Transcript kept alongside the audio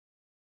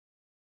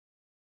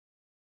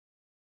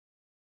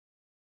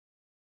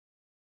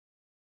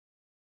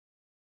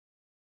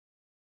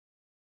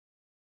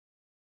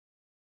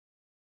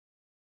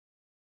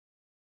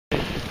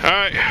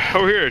Alright,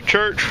 over here at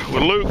church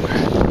with Luke,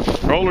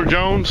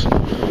 Rollerjones.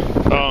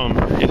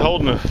 He's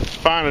holding a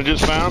find I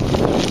just found.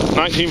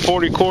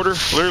 1940 quarter,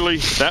 literally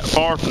that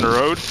far from the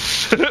road.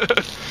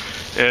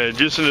 And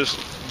just in this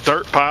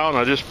dirt pile, and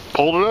I just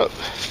pulled it up.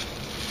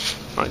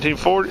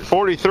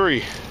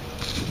 1943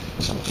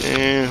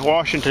 in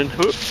Washington.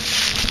 Whoop.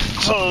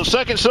 So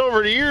second silver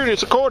of the year, and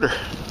it's a quarter.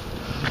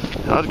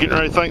 I was getting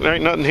ready to think there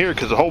ain't nothing here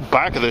because the whole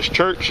back of this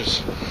church has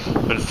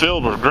been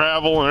filled with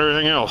gravel and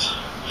everything else.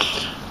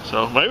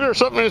 So maybe there's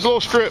something in this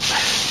little strip.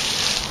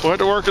 We'll have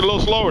to work it a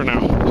little slower now.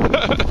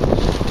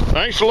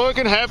 Thanks for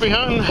looking. Happy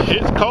hunting.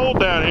 It's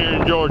cold down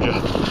here in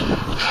Georgia.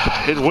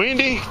 It's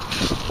windy.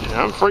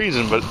 I'm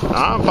freezing, but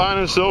I'm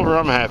finding silver.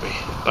 I'm happy.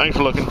 Thanks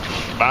for looking.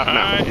 Bye for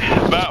now.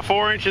 Right, about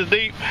 4 inches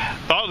deep.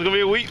 Thought it was going to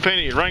be a wheat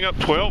penny. It rang up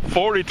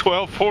 1240,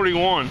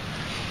 1241.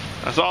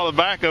 I saw the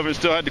back of it,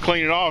 still had to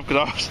clean it off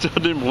because I still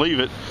didn't believe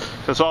it.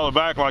 I saw the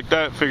back like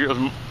that, figured it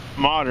was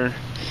modern.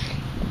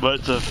 But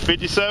it's a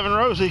 57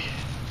 Rosie.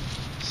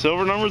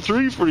 Silver number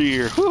 3 for the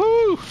year.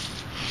 Woohoo!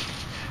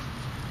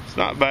 It's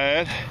not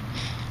bad.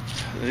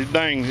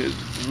 Dang,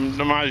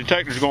 my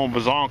detector's going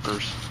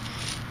bazonkers.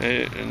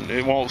 And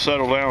it won't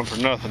settle down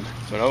for nothing.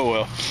 But oh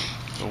well.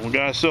 So we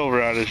got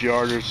silver out of this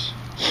yard. There's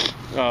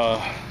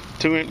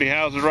 2 empty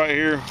houses right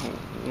here.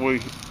 We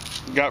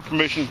got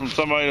permission from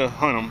somebody to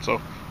hunt them. So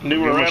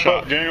do a wrap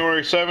up.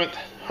 January 7th,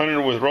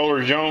 hunted with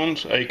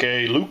Rollerjones,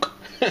 aka Luke.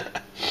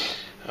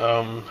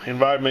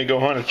 Invited me to go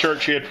hunt a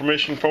church he had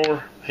permission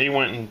for. He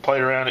went and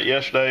played around it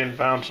yesterday and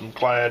found some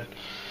clad,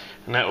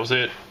 and that was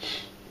it.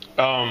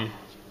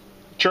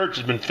 Church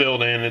has been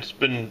filled in. It's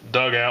been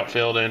dug out,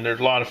 filled in. There's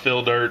a lot of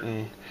fill dirt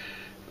and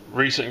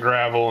recent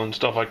gravel and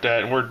stuff like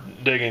that, and we're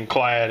digging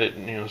clad at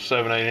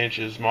 7-8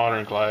 inches,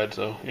 modern clad,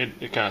 so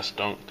it kind of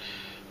stunk.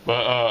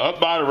 But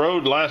up by the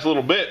road the last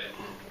little bit,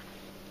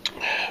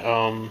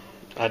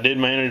 I did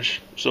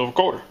manage silver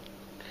quarter.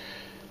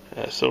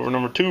 Silver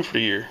number 2 for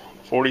the year,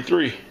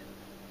 43.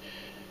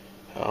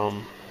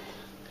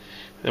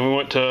 Then we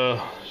went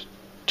to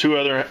 2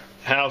 other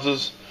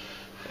houses,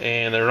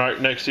 and they're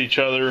right next to each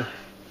other.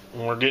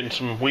 And we're getting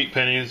some wheat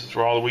pennies. That's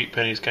where all the wheat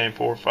pennies came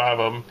for. 5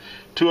 of them,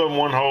 2 of them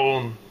one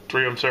hole, and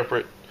 3 of them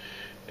separate.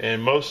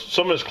 And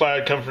some of this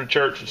clad come from the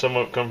church, and some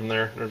of it come from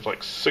there. There's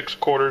like 6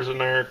 quarters in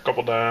there, a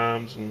couple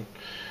dimes, and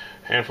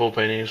a handful of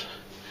pennies.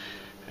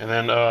 And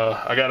then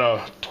I got a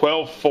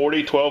 1240,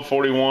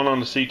 1241 on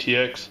the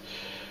CTX.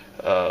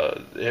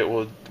 It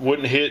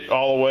wouldn't hit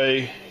all the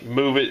way.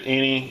 Move it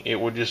any,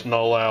 it would just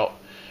null out.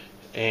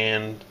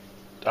 And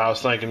I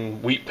was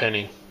thinking wheat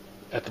penny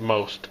at the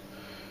most.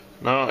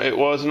 No, it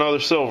was another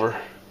silver.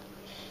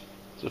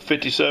 It's a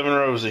 57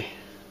 Rosie.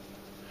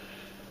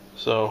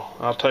 So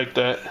I'll take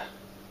that.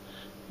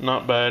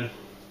 Not bad.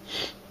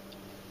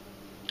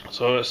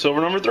 So that's silver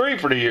number 3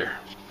 for the year.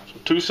 So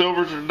 2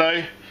 silvers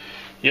today.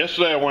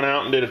 Yesterday I went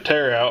out and did a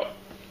tear out,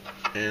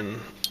 and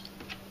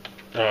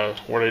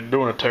where they're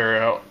doing a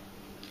tear out,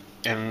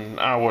 and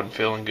I wasn't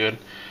feeling good.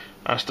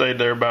 I stayed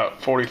there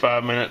about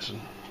 45 minutes, and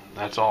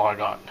that's all I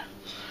got.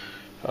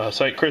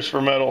 St.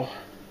 Christopher medal,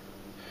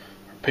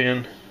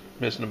 pin,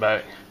 missing the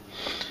back.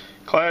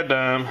 Clad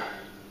dime,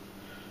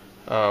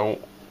 1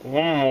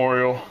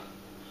 memorial,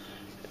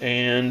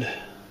 and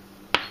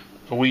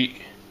a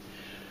wheat.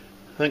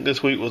 I think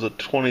this wheat was a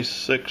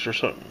 26 or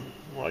something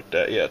like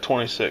that. Yeah,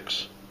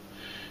 26.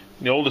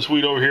 The oldest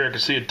wheat over here I can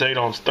see a date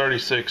on is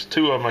 36.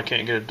 2 of them I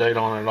can't get a date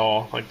on at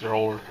all. I think they're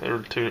older. There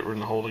were 2 that were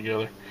in the hole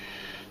together.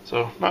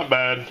 So not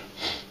bad.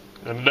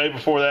 And the day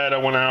before that I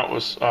went out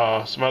with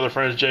some other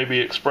friends,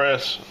 JB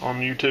Express on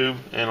YouTube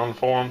and on the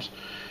forums,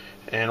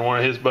 and one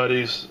of his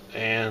buddies,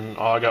 and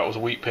all I got was a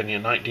wheat penny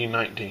in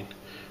 1919.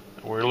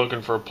 We were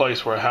looking for a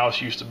place where a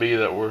house used to be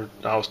that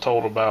I was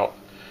told about,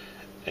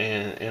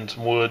 and in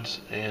some woods,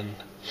 and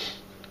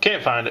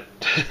can't find it.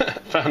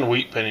 Found a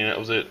wheat penny, and that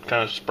was it.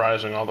 Kind of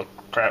surprising, all the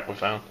crap we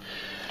found.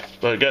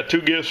 But got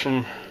 2 gifts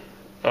from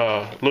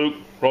Luke,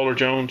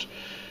 Rollerjones.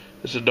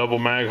 This is a double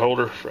mag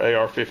holder for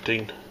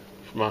AR-15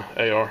 for my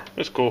AR.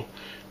 It's cool.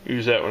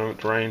 Use that when I'm at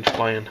the range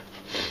playing.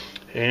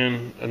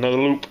 And another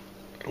loop,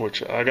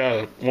 which I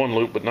got 1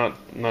 loop, but not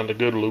a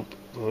good loop.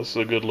 Well, this is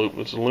a good loop.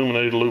 It's an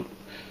illuminated loop,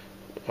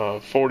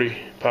 40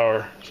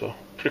 power. So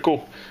pretty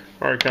cool.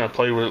 I already kind of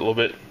played with it a little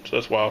bit, so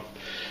that's wild.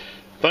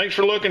 Thanks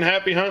for looking.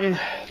 Happy hunting.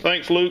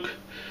 Thanks, Luke.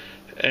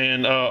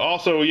 And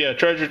also, yeah,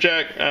 Treasure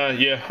Jack,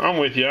 yeah, I'm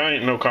with you. I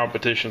ain't no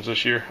competitions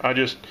this year.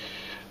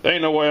 There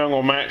ain't no way I'm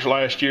going to match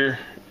last year.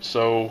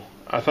 So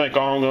I think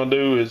all I'm going to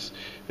do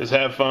is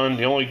have fun.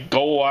 The only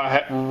goal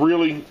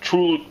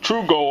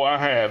true goal I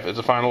have is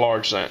to find a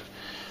large cent.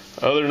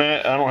 Other than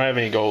that, I don't have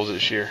any goals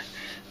this year.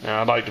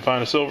 Now, I'd like to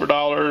find a silver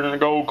dollar and a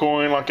gold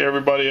coin like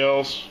everybody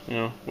else.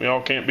 We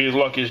all can't be as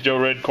lucky as Joe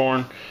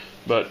Redcorn,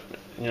 but,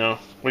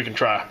 we can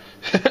try.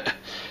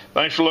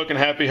 Thanks for looking.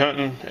 Happy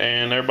hunting,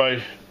 and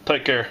everybody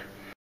take care.